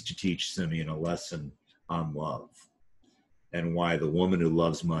proceeds to teach Simeon a lesson on love and why the woman who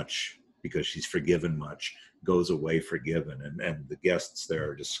loves much, because she's forgiven much, goes away forgiven. And the guests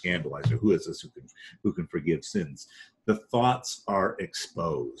there are just scandalized. Who is this who can forgive sins? The thoughts are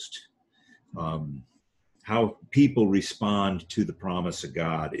exposed. How people respond to the promise of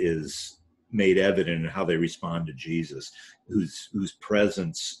God is made evident in how they respond to Jesus, whose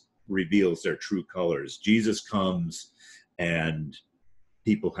presence reveals their true colors. Jesus comes and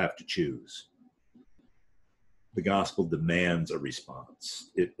people have to choose. The gospel demands a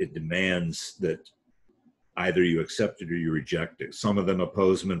response. It demands that either you accept it or you reject it. Some of them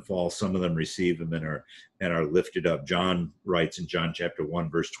oppose him and fall. Some of them receive him and are lifted up. John writes in John chapter 1,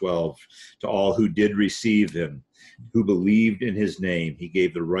 verse 12, to all who did receive him, who believed in his name, he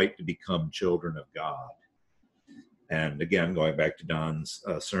gave the right to become children of God. And again, going back to Don's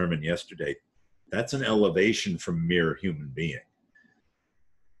sermon yesterday, that's an elevation from mere human being.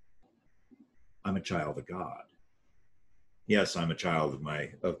 I'm a child of God. Yes, I'm a child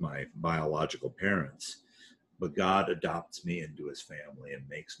of my biological parents, but God adopts me into his family and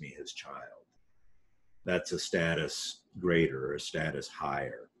makes me his child. That's a status greater, a status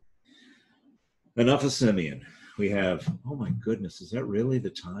higher. Enough of Simeon. We have, oh my goodness, is that really the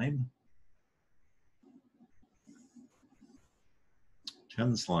time?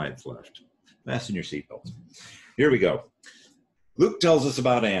 10 slides left. Fasten your seatbelts. Here we go. Luke tells us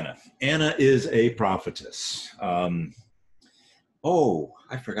about Anna. Anna is a prophetess.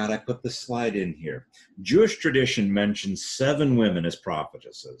 I forgot I put this slide in here. Jewish tradition mentions 7 women as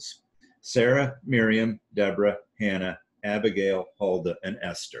prophetesses: Sarah, Miriam, Deborah, Hannah, Abigail, Huldah, and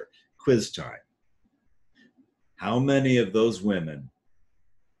Esther. Quiz time. How many of those women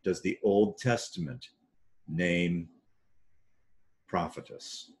does the Old Testament name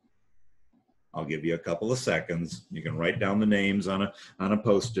prophetess? I'll give you a couple of seconds. You can write down the names on a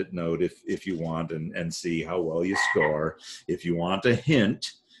Post-it note if you want and see how well you score. If you want a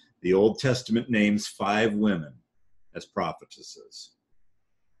hint, the Old Testament names 5 women as prophetesses.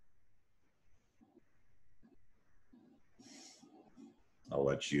 I'll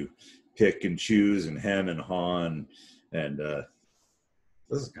let you pick and choose and hem and haw, and this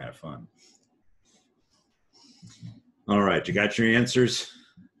is kind of fun. All right, you got your answers?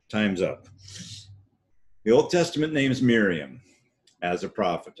 Time's up. The Old Testament names Miriam as a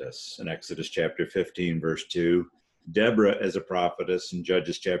prophetess in Exodus chapter 15, verse 2, Deborah as a prophetess in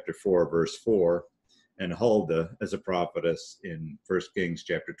Judges chapter 4, verse 4, and Huldah as a prophetess in 1 Kings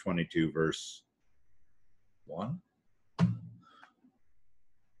chapter 22, verse 1?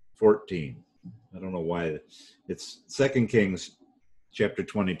 14. I don't know why. It's 2 Kings chapter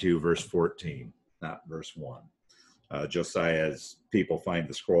 22, verse 14, not verse 1. Josiah's people find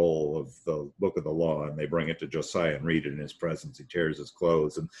the scroll of the book of the law, and they bring it to Josiah and read it in his presence. He tears his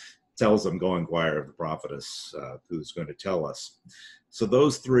clothes and tells them, go inquire of the prophetess who's going to tell us. So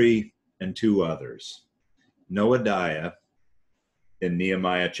those 3 and 2 others. Noadiah in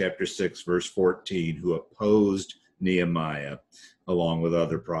Nehemiah chapter 6, verse 14, who opposed Nehemiah, along with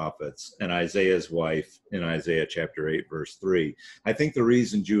other prophets, and Isaiah's wife in Isaiah chapter 8, verse 3. I think the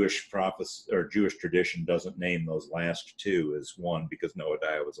reason Jewish prophecy or Jewish tradition doesn't name those last two is, one, because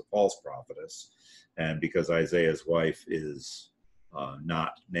Noadiah was a false prophetess, and because Isaiah's wife is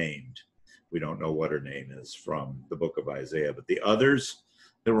not named. We don't know what her name is from the book of Isaiah, but the others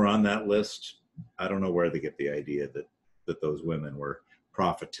that were on that list, I don't know where they get the idea that those women were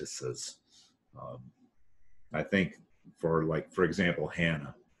prophetesses. I think for example,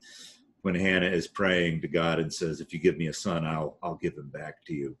 Hannah, when Hannah is praying to God and says, if you give me a son, I'll give him back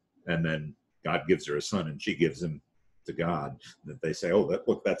to you. And then God gives her a son and she gives him to God. That they say, oh,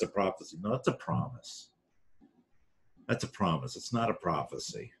 look, that's a prophecy. No, that's a promise. That's a promise. It's not a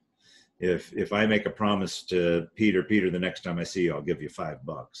prophecy. If I make a promise to Peter, the next time I see you, I'll give you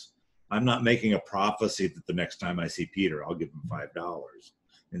 $5. I'm not making a prophecy that the next time I see Peter, I'll give him $5.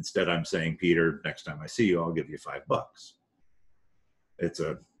 Instead, I'm saying, Peter, next time I see you, I'll give you $5. It's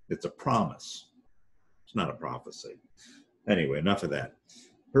a promise. It's not a prophecy. Anyway, enough of that.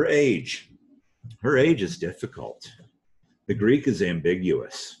 Her age is difficult. The Greek is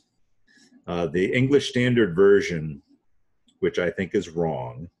ambiguous. The English Standard Version, which I think is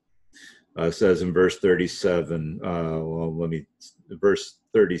wrong, says in verse 37, verse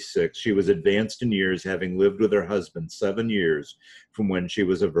 36, she was advanced in years, having lived with her husband 7 years from when she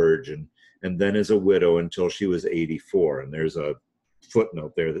was a virgin, and then as a widow until she was 84. And there's a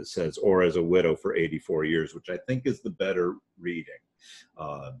footnote there that says, or as a widow for 84 years, which I think is the better reading.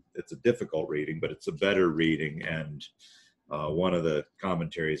 It's a difficult reading, but it's a better reading. And one of the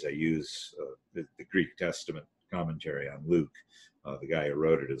commentaries I use, the Greek Testament commentary on Luke, the guy who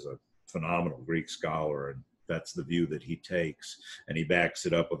wrote it is a phenomenal Greek scholar, and that's the view that he takes, and he backs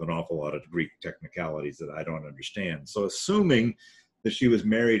it up with an awful lot of Greek technicalities that I don't understand. So assuming that she was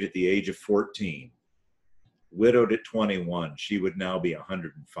married at the age of 14, widowed at 21, she would now be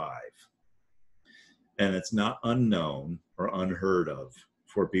 105. And it's not unknown or unheard of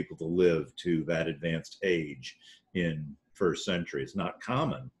for people to live to that advanced age in first century. It's not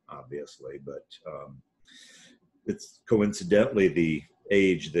common, obviously, but it's coincidentally the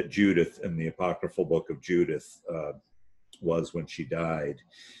age that Judith in the apocryphal book of Judith was when she died.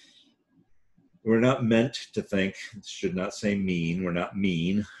 We're not meant to think, should not say mean, we're not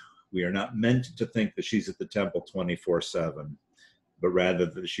mean. We are not meant to think that she's at the temple 24/7, but rather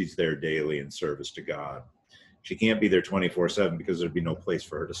that she's there daily in service to God. She can't be there 24/7 because there'd be no place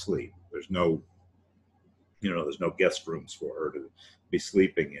for her to sleep. There's no guest rooms for her to be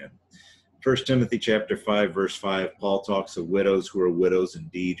sleeping in. 1 Timothy chapter 5, verse 5, Paul talks of widows who are widows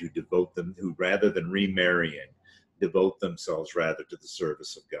indeed, who rather than remarrying, devote themselves rather to the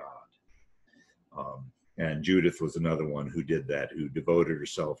service of God. And Judith was another one who did that, who devoted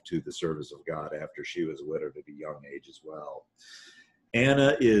herself to the service of God after she was widowed at a young age as well.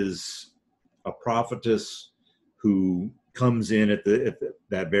 Anna is a prophetess who comes in at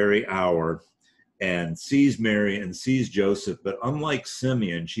that very hour and sees Mary and sees Joseph, but unlike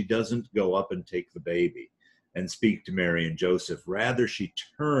Simeon, she doesn't go up and take the baby and speak to Mary and Joseph. Rather, she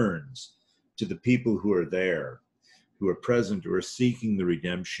turns to the people who are there, who are present, who are seeking the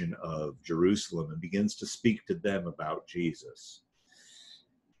redemption of Jerusalem, and begins to speak to them about Jesus.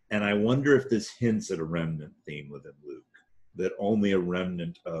 And I wonder if this hints at a remnant theme within Luke, that only a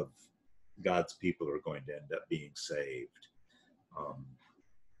remnant of God's people are going to end up being saved.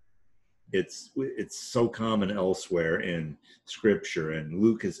 It's so common elsewhere in Scripture, and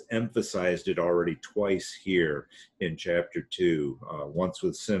Luke has emphasized it already twice here in chapter 2, once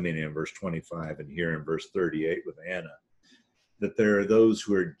with Simeon in verse 25 and here in verse 38 with Anna, that there are those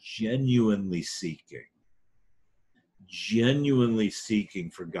who are genuinely seeking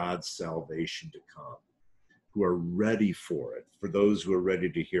for God's salvation to come, who are ready for it. For those who are ready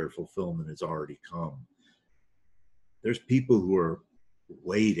to hear, fulfillment has already come. There's people who are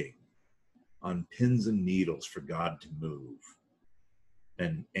waiting on pins and needles for God to move.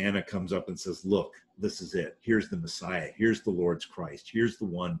 And Anna comes up and says, look, this is it. Here's the Messiah. Here's the Lord's Christ. Here's the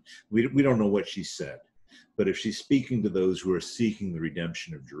one. We don't know what she said, but if she's speaking to those who are seeking the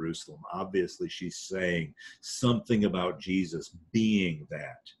redemption of Jerusalem, obviously she's saying something about Jesus being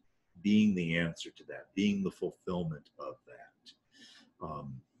that, being the answer to that, being the fulfillment of that.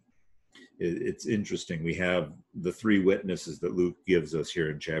 It's interesting. We have the three witnesses that Luke gives us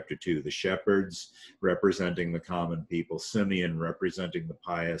here in chapter 2, the shepherds representing the common people, Simeon representing the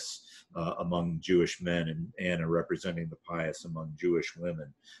pious among Jewish men, and Anna representing the pious among Jewish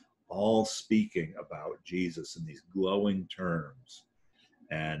women, all speaking about Jesus in these glowing terms.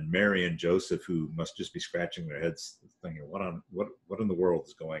 And Mary and Joseph, who must just be scratching their heads thinking, what in the world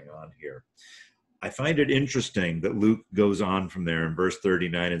is going on here? I find it interesting that Luke goes on from there in verse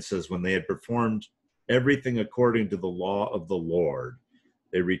 39 and says, when they had performed everything according to the law of the Lord,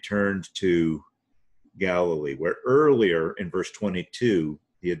 they returned to Galilee, where earlier in verse 22,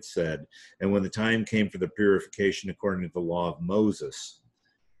 he had said, and when the time came for the purification according to the law of Moses,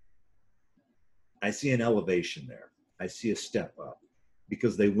 I see an elevation there. I see a step up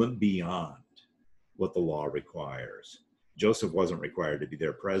because they went beyond what the law requires. Joseph wasn't required to be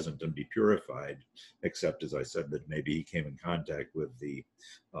there present and be purified, except, as I said, that maybe he came in contact with the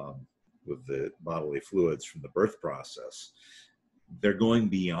bodily fluids from the birth process. They're going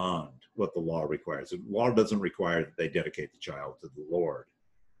beyond what the law requires. The law doesn't require that they dedicate the child to the Lord.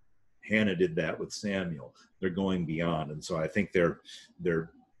 Hannah did that with Samuel. They're going beyond, and so I think they're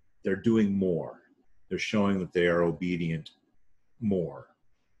doing more. They're showing that they are obedient more,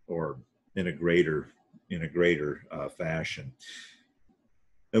 or in a greater fashion.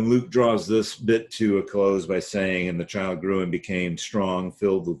 And Luke draws this bit to a close by saying, and the child grew and became strong,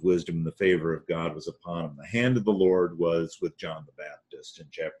 filled with wisdom, and the favor of God was upon him. The hand of the Lord was with John the Baptist in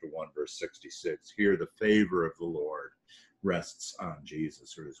chapter 1, verse 66. Here the favor of the Lord rests on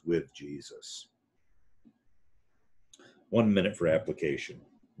Jesus, or is with Jesus. 1 minute for application,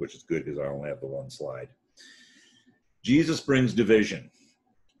 which is good because I only have the one slide. Jesus brings division.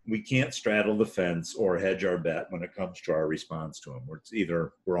 We can't straddle the fence or hedge our bet when it comes to our response to him. It's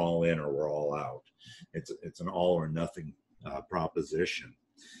either we're all in or we're all out. It's an all or nothing proposition.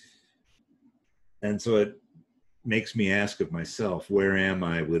 And so it makes me ask of myself, where am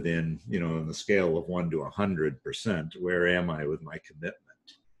I within, on the scale of 1 to 100%, where am I with my commitment?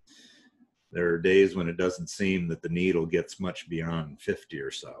 There are days when it doesn't seem that the needle gets much beyond 50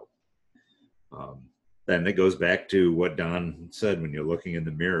 or so. Then it goes back to what Don said, when you're looking in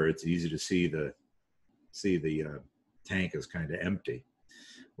the mirror, it's easy to see the tank is kind of empty,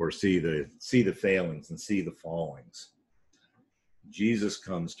 or see the failings and see the fallings. Jesus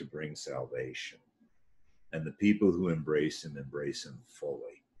comes to bring salvation, and the people who embrace him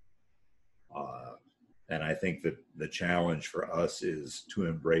fully. And I think that the challenge for us is to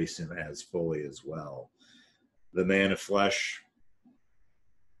embrace him as fully as well. The man of flesh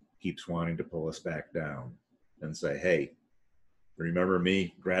keeps wanting to pull us back down and say, hey, remember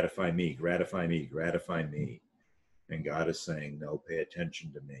me, gratify me, gratify me, gratify me. And God is saying, no, pay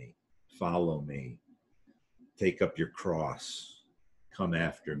attention to me, follow me, take up your cross, come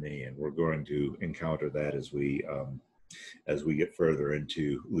after me. And we're going to encounter that as we get further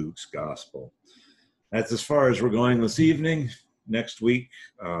into Luke's gospel. That's as far as we're going this evening. Next week,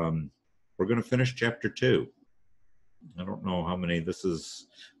 we're going to finish chapter 2. I don't know how many this is.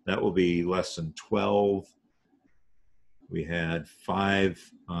 That will be lesson 12. We had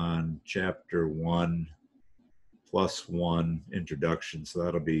 5 on chapter 1 plus 1 introduction. So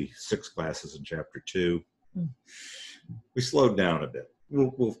that'll be 6 classes in chapter 2. We slowed down a bit.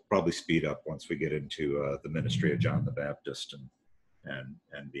 We'll probably speed up once we get into the ministry of John the Baptist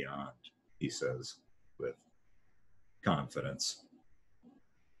and beyond, he says with confidence.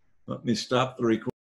 Let me stop the recording.